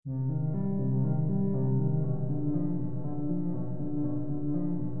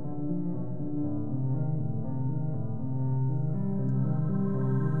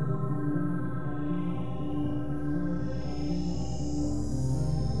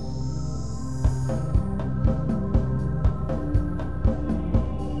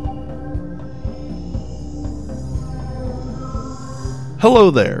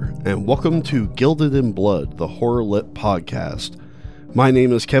Hello there, and welcome to Gilded in Blood, the Horror Lit podcast. My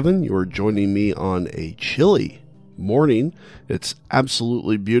name is Kevin. You're joining me on a chilly morning. It's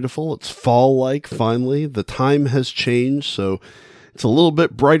absolutely beautiful. It's fall-like, finally. The time has changed, so it's a little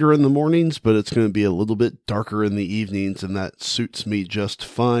bit brighter in the mornings, but it's going to be a little bit darker in the evenings, and that suits me just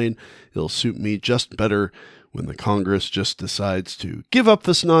fine. It'll suit me just better when the Congress just decides to give up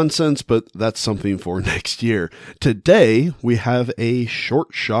this nonsense, but that's something for next year. Today, we have a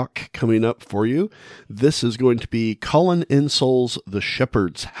short shock coming up for you. This is going to be Colin Insole's The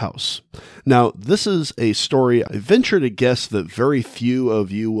Shepherd's House. Now, this is a story I venture to guess that very few of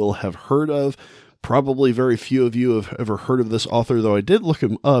you will have heard of. Probably very few of you have ever heard of this author, though I did look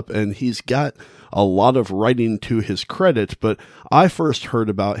him up, and he's got a lot of writing to his credit, but I first heard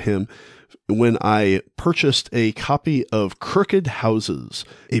about him when I purchased a copy of Crooked Houses,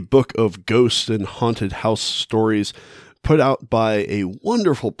 a book of ghost and haunted house stories put out by a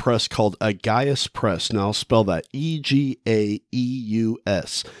wonderful press called Aegeus Press. Now I'll spell that E-G-A-E-U-S.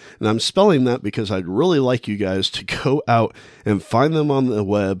 And I'm spelling that because I'd really like you guys to go out and find them on the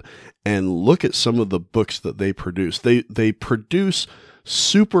web and look at some of the books that they produce. They produce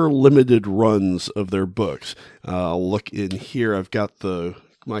super limited runs of their books. I'll look in here. I've got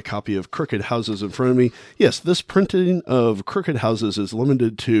my copy of Crooked Houses in front of me. Yes, this printing of Crooked Houses is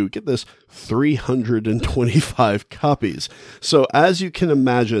limited to, get this, 325 copies. So as you can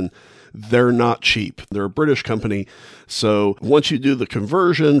imagine, they're not cheap. They're a British company. So once you do the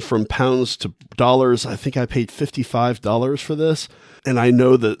conversion from pounds to dollars, I think I paid $55 for this. And I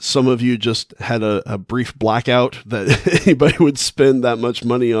know that some of you just had a brief blackout that anybody would spend that much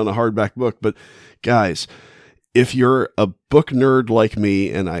money on a hardback book. But guys, if you're a book nerd like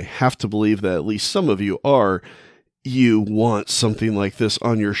me, and I have to believe that at least some of you are, you want something like this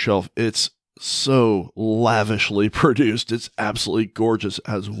on your shelf. It's so lavishly produced. It's absolutely gorgeous. It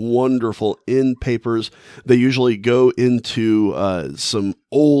has wonderful end papers. They usually go into some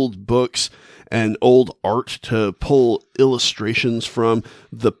old books and old art to pull illustrations from.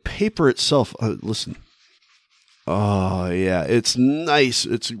 The paper itself, listen. Oh, yeah, it's nice.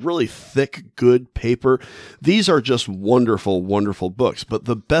 It's really thick, good paper. These are just wonderful, wonderful books. But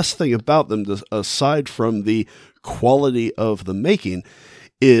the best thing about them, aside from the quality of the making,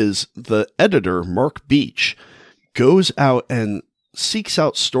 is the editor, Mark Beach, goes out and seeks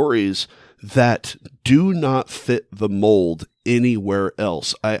out stories that do not fit the mold anywhere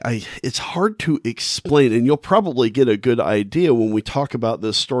else. It's hard to explain, and you'll probably get a good idea when we talk about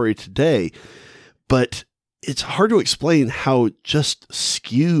this story today, but it's hard to explain how just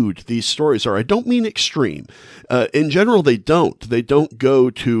skewed these stories are. I don't mean extreme. In general, they don't. They don't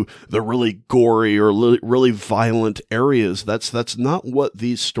go to the really gory or really violent areas. That's not what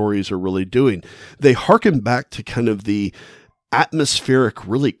these stories are really doing. They harken back to kind of the atmospheric,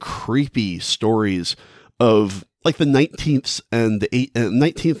 really creepy stories of like the 19th and the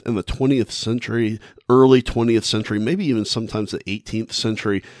 19th and the 20th century, early 20th century, maybe even sometimes the 18th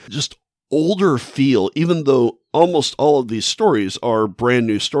century, just older feel, even though almost all of these stories are brand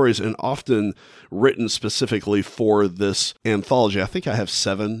new stories and often written specifically for this anthology. I think I have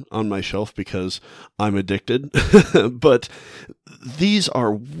 7 on my shelf because I'm addicted, but these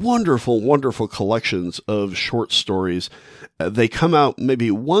are wonderful, wonderful collections of short stories. They come out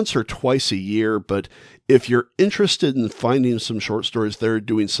maybe once or twice a year, but if you're interested in finding some short stories, they're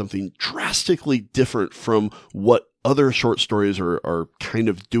doing something drastically different from what other short stories are kind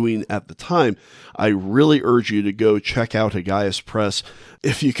of doing at the time. I really urge you to go check out Aegeus Press.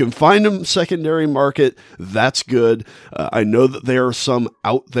 If you can find them secondary market, that's good. I know that there are some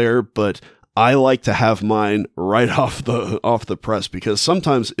out there, but I like to have mine right off the press, because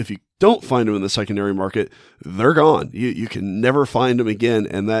sometimes if you don't find them in the secondary market, they're gone. You can never find them again,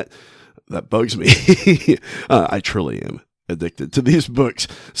 and that bugs me. I truly am addicted to these books.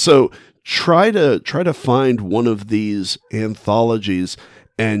 So try to find one of these anthologies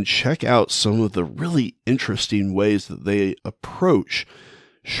and check out some of the really interesting ways that they approach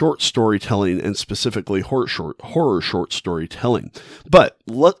short storytelling, and specifically horror short storytelling. But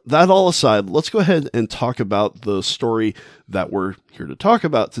that all aside, let's go ahead and talk about the story that we're here to talk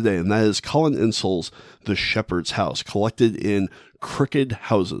about today, and that is Colin Insole's The Shepherd's House, collected in Crooked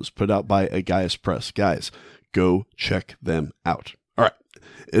Houses, put out by Aegeus Press. Guys, go check them out. All right.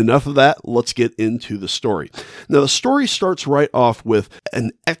 Enough of that. Let's get into the story. Now, the story starts right off with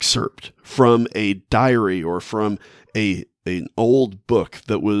an excerpt from a diary or from an old book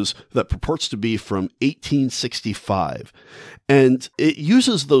that purports to be from 1865. And it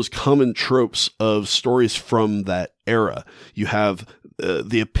uses those common tropes of stories from that era. You have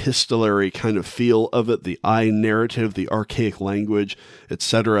the epistolary kind of feel of it, the I narrative, the archaic language,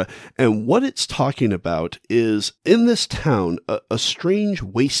 etc. And what it's talking about is, in this town, a strange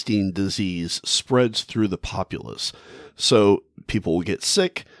wasting disease spreads through the populace. So people will get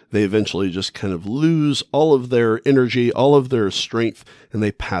sick, they eventually just kind of lose all of their energy, all of their strength, and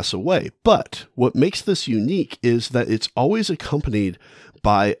they pass away. But what makes this unique is that it's always accompanied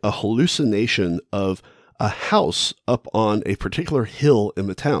by a hallucination of a house up on a particular hill in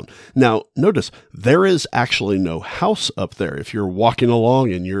the town. Now, notice, there is actually no house up there. If you're walking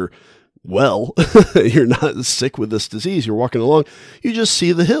along and you're you're not sick with this disease, you're walking along, you just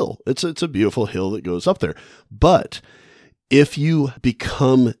see the hill. It's a beautiful hill that goes up there. But if you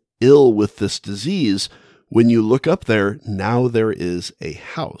become ill with this disease, when you look up there, now there is a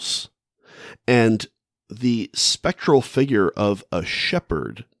house. And the spectral figure of a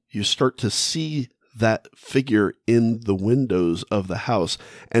shepherd, you start to see that figure in the windows of the house.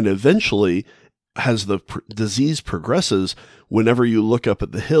 And eventually, as the disease progresses, whenever you look up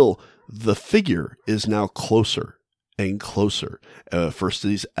at the hill, the figure is now closer and closer. First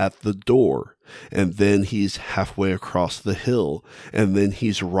he's at the door, and then he's halfway across the hill, and then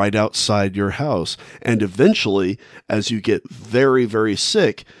he's right outside your house. And eventually, as you get very, very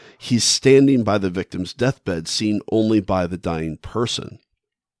sick, he's standing by the victim's deathbed, seen only by the dying person.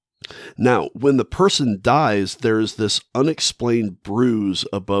 Now, when the person dies, there's this unexplained bruise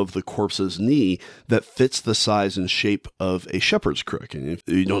above the corpse's knee that fits the size and shape of a shepherd's crook. And if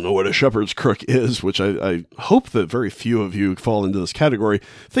you don't know what a shepherd's crook is, which I hope that very few of you fall into this category,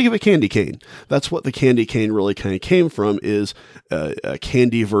 think of a candy cane. That's what the candy cane really kind of came from, is a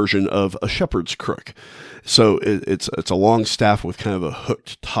candy version of a shepherd's crook. So it's a long staff with kind of a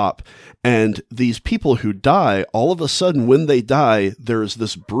hooked top. And these people who die, all of a sudden, when they die, there's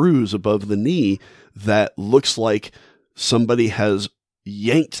this bruise above the knee that looks like somebody has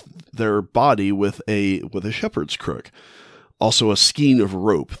yanked their body with a shepherd's crook. Also, a skein of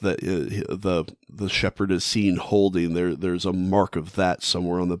rope that the shepherd is seen holding. There's a mark of that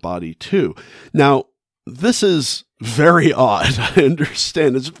somewhere on the body too. Now, this is very odd. I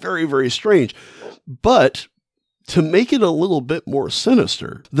understand. It's very, very strange. But to make it a little bit more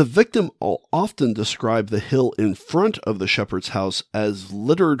sinister, the victim often described the hill in front of the shepherd's house as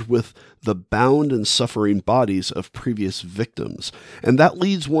littered with the bound and suffering bodies of previous victims. And that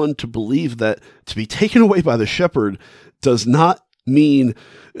leads one to believe that to be taken away by the shepherd does not mean,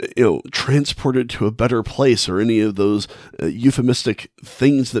 transported to a better place or any of those euphemistic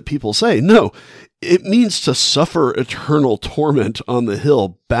things that people say. No, it means to suffer eternal torment on the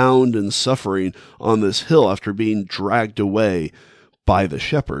hill, bound and suffering on this hill after being dragged away by the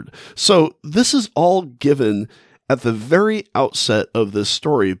shepherd. So this is all given at the very outset of this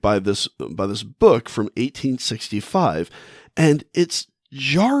story by this book from 1865, and it's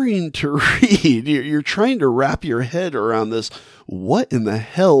jarring to read. You're trying to wrap your head around this. What in the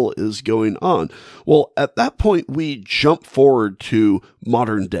hell is going on? Well, at that point, we jump forward to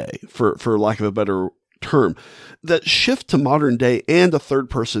modern day, for lack of a better term. That shift to modern day and a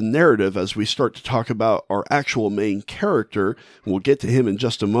third-person narrative as we start to talk about our actual main character, and we'll get to him in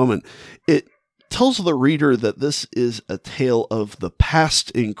just a moment, it tells the reader that this is a tale of the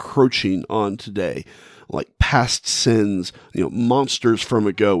past encroaching on today, like past sins, monsters from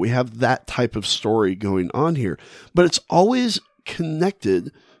ago. We have that type of story going on here, but it's always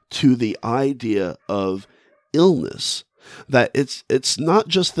connected to the idea of illness. That it's not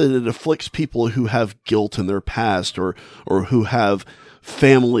just that it afflicts people who have guilt in their past or who have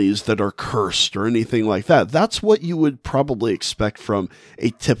families that are cursed or anything like that. That's what you would probably expect from a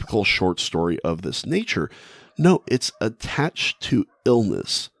typical short story of this nature. No, it's attached to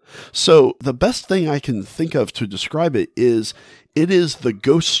illness. So the best thing I can think of to describe it is the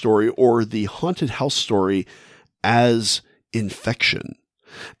ghost story or the haunted house story as infection.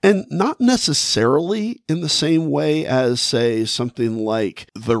 And not necessarily in the same way as, say, something like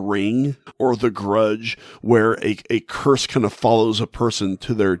The Ring or The Grudge, where a curse kind of follows a person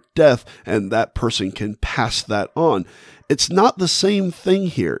to their death and that person can pass that on. It's not the same thing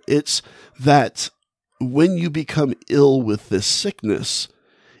here. It's that when you become ill with this sickness,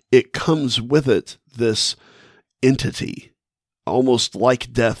 it comes with it this entity, almost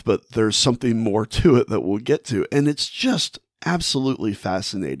like death, but there's something more to it that we'll get to. And it's just absolutely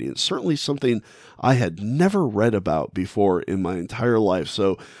fascinating. It's certainly something I had never read about before in my entire life.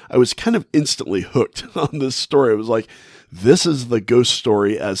 So I was kind of instantly hooked on this story. I was like, this is the ghost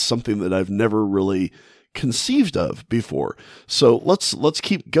story as something that I've never really conceived of before. So let's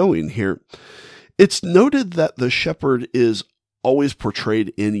keep going here. It's noted that the shepherd is always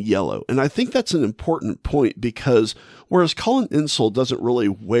portrayed in yellow. And I think that's an important point because whereas Colin Insole doesn't really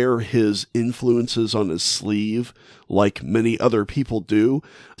wear his influences on his sleeve like many other people do,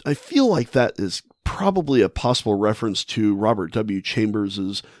 I feel like that is probably a possible reference to Robert W.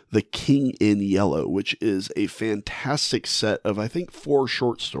 Chambers's The King in Yellow, which is a fantastic set of, I think, 4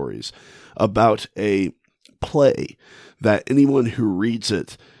 short stories about a play that anyone who reads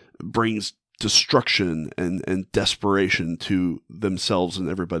it brings destruction and desperation to themselves and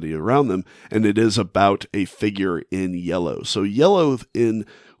everybody around them. And it is about a figure in yellow. So yellow in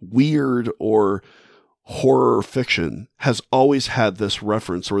weird or horror fiction has always had this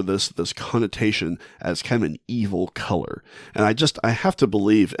reference or this connotation as kind of an evil color. And I have to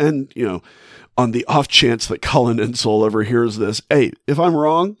believe, and on the off chance that Colin Insole ever hears this, hey, if I'm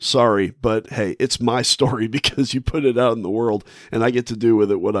wrong, sorry, but hey, it's my story because you put it out in the world and I get to do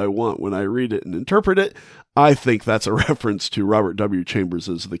with it what I want when I read it and interpret it. I think that's a reference to Robert W.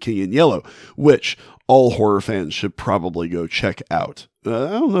 Chambers' The King in Yellow, which all horror fans should probably go check out. I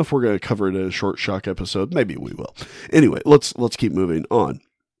don't know if we're going to cover it in a short shock episode. Maybe we will. Anyway, let's keep moving on.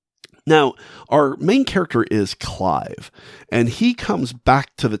 Now, our main character is Clive, and he comes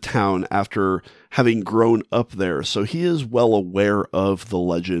back to the town after having grown up there, so he is well aware of the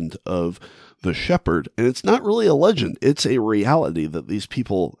legend of the shepherd. And it's not really a legend, it's a reality that these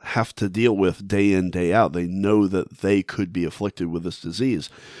people have to deal with day in, day out. They know that they could be afflicted with this disease.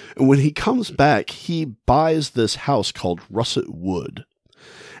 And when he comes back, he buys this house called Russet Wood.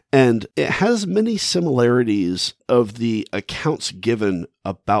 And it has many similarities of the accounts given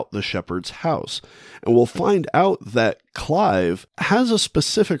about the shepherd's house. And we'll find out that Clive has a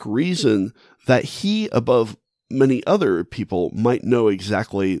specific reason that he, above many other people, might know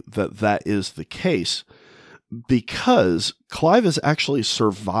exactly that that is the case, because Clive has actually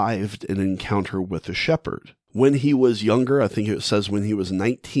survived an encounter with a shepherd. When he was younger, I think it says when he was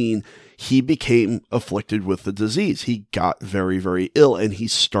 19, he became afflicted with the disease. He got very, very ill, and he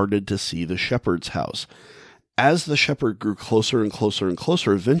started to see the shepherd's house. As the shepherd grew closer and closer and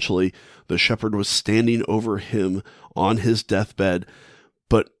closer, eventually the shepherd was standing over him on his deathbed,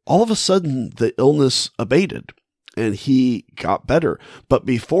 but all of a sudden the illness abated and he got better. But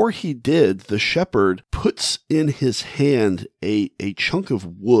before he did, the shepherd puts in his hand a chunk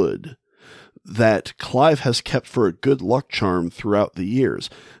of wood that Clive has kept for a good luck charm throughout the years.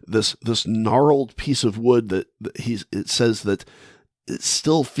 This gnarled piece of wood that it says that it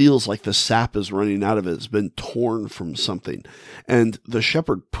still feels like the sap is running out of it. It's been torn from something. And the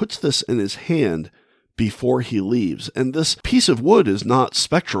shepherd puts this in his hand before he leaves. And this piece of wood is not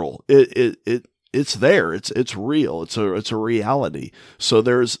spectral. It's there. It's real. It's a reality. So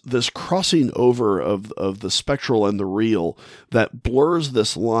there's this crossing over of the spectral and the real that blurs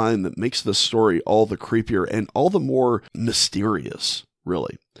this line that makes the story all the creepier and all the more mysterious,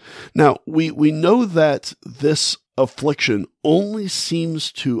 really. Now, we know that this affliction only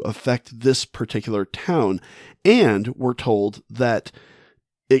seems to affect this particular town, and we're told that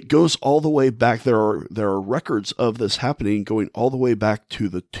it goes all the way back. There are records of this happening going all the way back to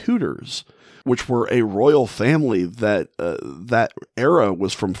the Tudors, which were a royal family that era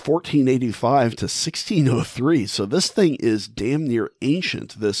was from 1485 to 1603. So this thing is damn near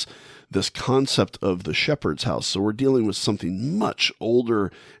ancient, this concept of the shepherd's house. So we're dealing with something much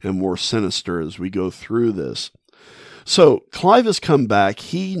older and more sinister as we go through this. So Clive has come back.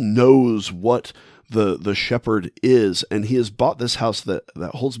 He knows what the shepherd is, and he has bought this house that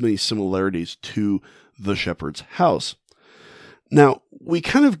holds many similarities to the shepherd's house. Now, we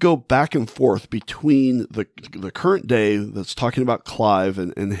kind of go back and forth between the current day that's talking about Clive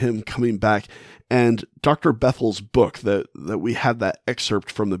and him coming back, and Dr. Bethel's book that we had that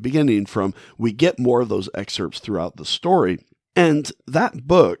excerpt from the beginning from. We get more of those excerpts throughout the story. And that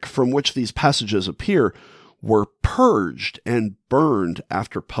book from which these passages appear were purged and burned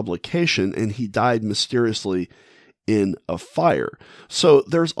after publication, and he died mysteriously in a fire. So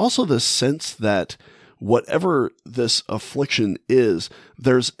there's also this sense that whatever this affliction is,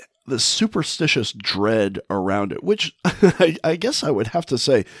 there's this superstitious dread around it, which I guess I would have to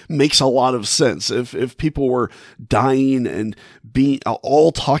say makes a lot of sense. If people were dying and being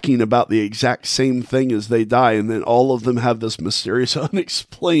all talking about the exact same thing as they die, and then all of them have this mysterious,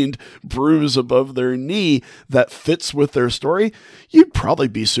 unexplained bruise above their knee that fits with their story, you'd probably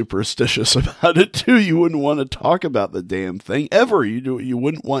be superstitious about it too. You wouldn't want to talk about the damn thing ever. You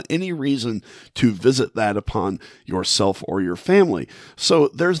wouldn't want any reason to visit that upon yourself or your family. So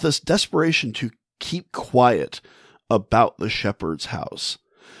there's this desperation to keep quiet about the shepherd's house,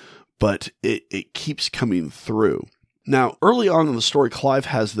 but it keeps coming through. Now, early on in the story, Clive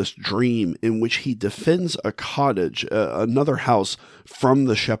has this dream in which he defends a cottage, another house, from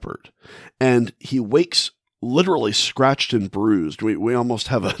the shepherd. And he wakes literally scratched and bruised. We almost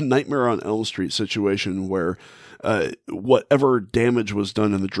have a Nightmare on Elm Street situation where whatever damage was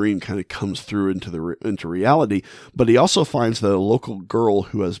done in the dream kind of comes through into reality. But he also finds that a local girl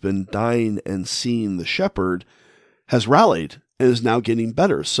who has been dying and seeing the shepherd has rallied and is now getting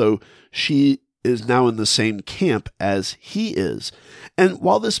better. So she is now in the same camp as he is. And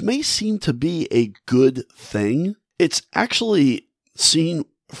while this may seem to be a good thing, it's actually seen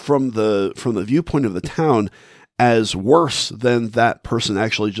from the viewpoint of the town as worse than that person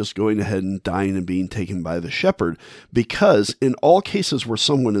actually just going ahead and dying and being taken by the shepherd, because in all cases where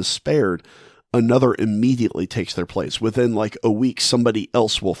someone is spared, another immediately takes their place. Within like a week, somebody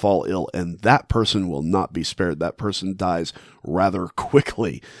else will fall ill and that person will not be spared. That person dies rather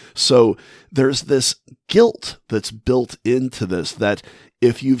quickly. So there's this guilt that's built into this, that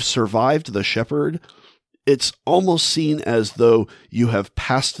if you've survived the shepherd, it's almost seen as though you have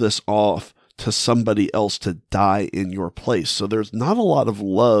passed this off to somebody else to die in your place. So there's not a lot of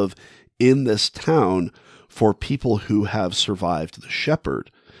love in this town for people who have survived the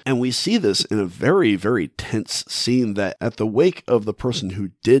shepherd. And we see this in a very, very tense scene that at the wake of the person who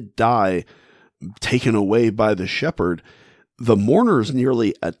did die, taken away by the shepherd, the mourners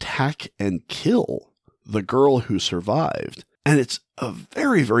nearly attack and kill the girl who survived. And it's a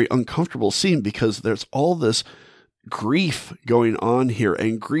very, very uncomfortable scene because there's all this grief going on here,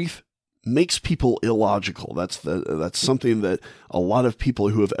 and grief makes people illogical. That's something that a lot of people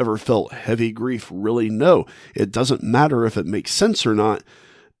who have ever felt heavy grief really know. It doesn't matter if it makes sense or not.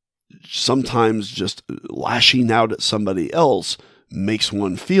 Sometimes just lashing out at somebody else makes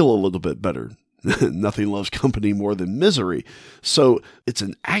one feel a little bit better. Nothing loves company more than misery. So it's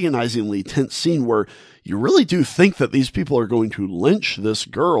an agonizingly tense scene where you really do think that these people are going to lynch this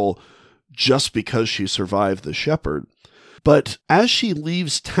girl just because she survived the shepherd. But as she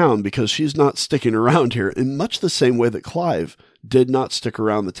leaves town, because she's not sticking around here, in much the same way that Clive did not stick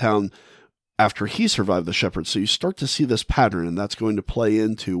around the town after he survived the shepherd. So you start to see this pattern, and that's going to play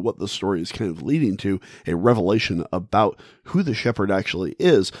into what the story is kind of leading to, a revelation about who the shepherd actually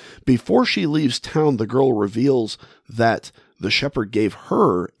is. Before she leaves town, the girl reveals that the shepherd gave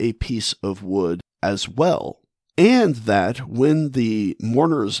her a piece of wood as well, and that when the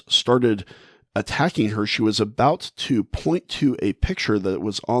mourners started attacking her, she was about to point to a picture that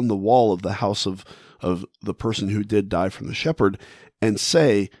was on the wall of the house of the person who did die from the shepherd and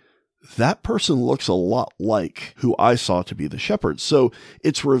say, that person looks a lot like who I saw to be the shepherd. So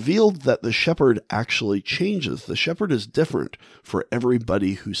it's revealed that the shepherd actually changes. The shepherd is different for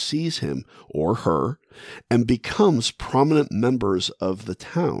everybody who sees him or her and becomes prominent members of the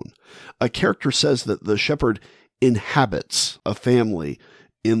town. A character says that the shepherd inhabits a family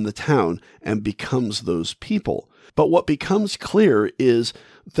in the town and becomes those people. But what becomes clear is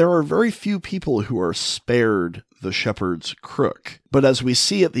there are very few people who are spared the shepherd's crook. But as we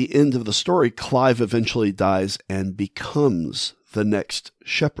see at the end of the story, Clive eventually dies and becomes the next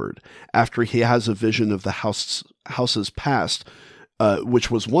shepherd after he has a vision of the house's past, which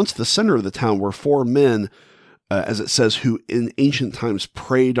was once the center of the town, where four men, as it says, who in ancient times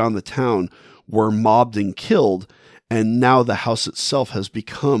preyed on the town, were mobbed and killed. And now the house itself has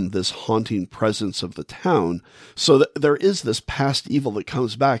become this haunting presence of the town. So there is this past evil that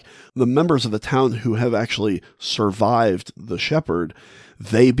comes back. The members of the town who have actually survived the shepherd,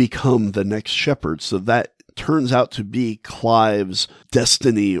 they become the next shepherd. So that turns out to be Clive's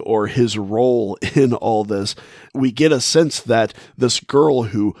destiny or his role in all this. We get a sense that this girl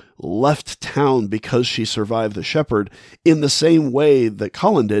who left town because she survived the shepherd, in the same way that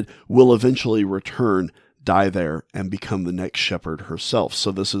Colin did, will eventually return, die there, and become the next shepherd herself.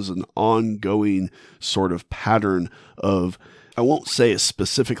 So this is an ongoing sort of pattern of, I won't say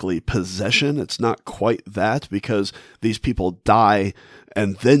specifically possession. It's not quite that, because these people die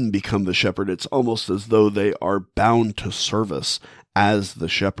and then become the shepherd. It's almost as though they are bound to service as the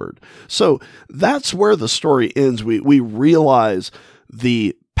shepherd. So that's where the story ends. We realize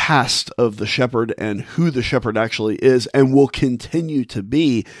the past of the shepherd and who the shepherd actually is and will continue to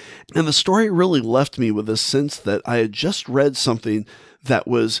be. And the story really left me with a sense that I had just read something that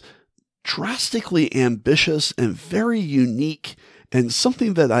was drastically ambitious and very unique, and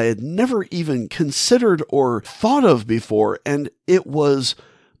something that I had never even considered or thought of before. And it was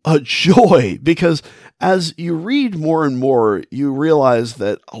a joy, because as you read more and more, you realize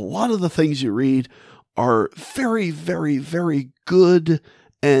that a lot of the things you read are very, very, very good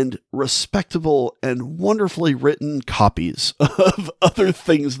and respectable and wonderfully written copies of other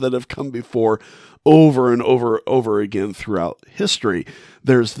things that have come before over and over again throughout history.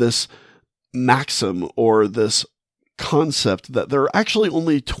 There's this maxim or this concept that there are actually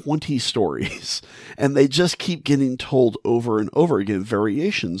only 20 stories, and they just keep getting told over and over again,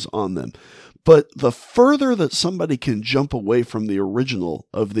 variations on them. But the further that somebody can jump away from the original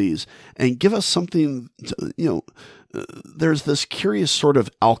of these and give us something, there's this curious sort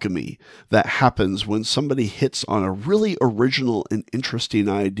of alchemy that happens when somebody hits on a really original and interesting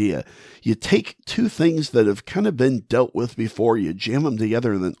idea. You take two things that have kind of been dealt with before, you jam them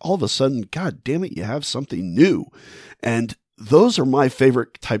together, and then all of a sudden, God damn it, you have something new. And those are my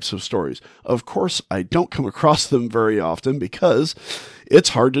favorite types of stories. Of course, I don't come across them very often because it's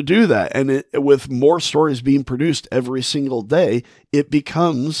hard to do that. And with more stories being produced every single day, it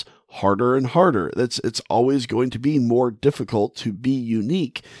becomes harder and harder. It's always going to be more difficult to be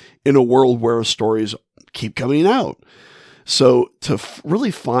unique in a world where stories keep coming out. So to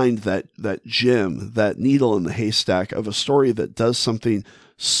really find that gem, that needle in the haystack of a story that does something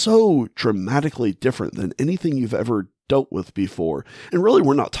so dramatically different than anything you've ever dealt with before. And really,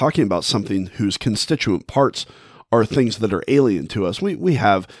 we're not talking about something whose constituent parts are things that are alien to us. We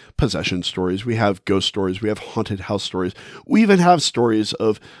have possession stories, we have ghost stories, we have haunted house stories. We even have stories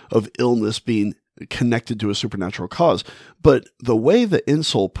of illness being connected to a supernatural cause. But the way that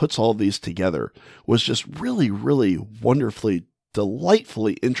Insole puts all these together was just really, really wonderfully,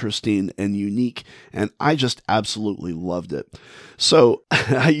 delightfully interesting and unique, and I just absolutely loved it. So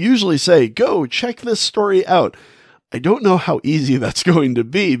I usually say, go check this story out. I don't know how easy that's going to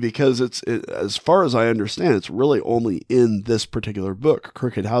be because as far as I understand, it's really only in this particular book,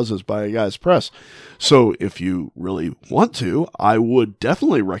 Crooked Houses by A Guy's Press. So if you really want to, I would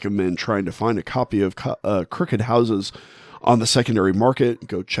definitely recommend trying to find a copy of Crooked Houses on the secondary market.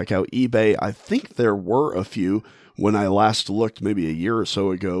 Go check out eBay. I think there were a few when I last looked maybe a year or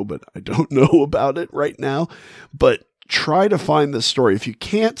so ago, but I don't know about it right now. But try to find this story. If you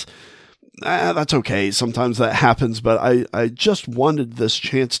can't, that's okay. Sometimes that happens, but I just wanted this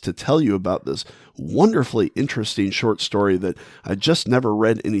chance to tell you about this wonderfully interesting short story that I just never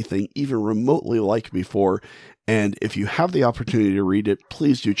read anything even remotely like before. And if you have the opportunity to read it,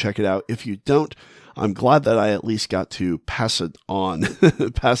 please do check it out. If you don't, I'm glad that I at least got to pass it on,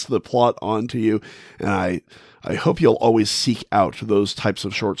 pass the plot on to you. And I hope you'll always seek out those types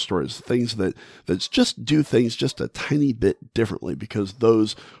of short stories, things that just do things just a tiny bit differently, because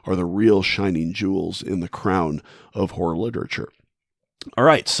those are the real shining jewels in the crown of horror literature. All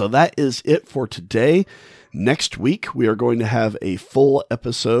right, so that is it for today. Next week, we are going to have a full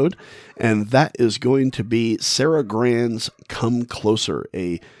episode, and that is going to be Sarah Grand's Come Closer,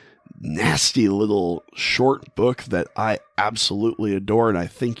 a nasty little short book that I absolutely adore, and I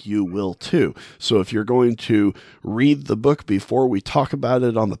think you will too. So if you're going to read the book before we talk about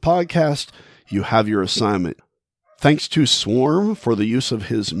it on the podcast, you have your assignment. Thanks to Swarm for the use of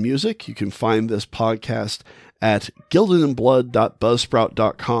his music. You can find this podcast at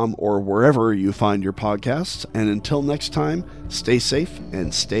gildedinblood.buzzsprout.com or wherever you find your podcasts. And until next time, stay safe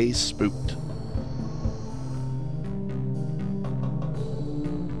and stay spooked.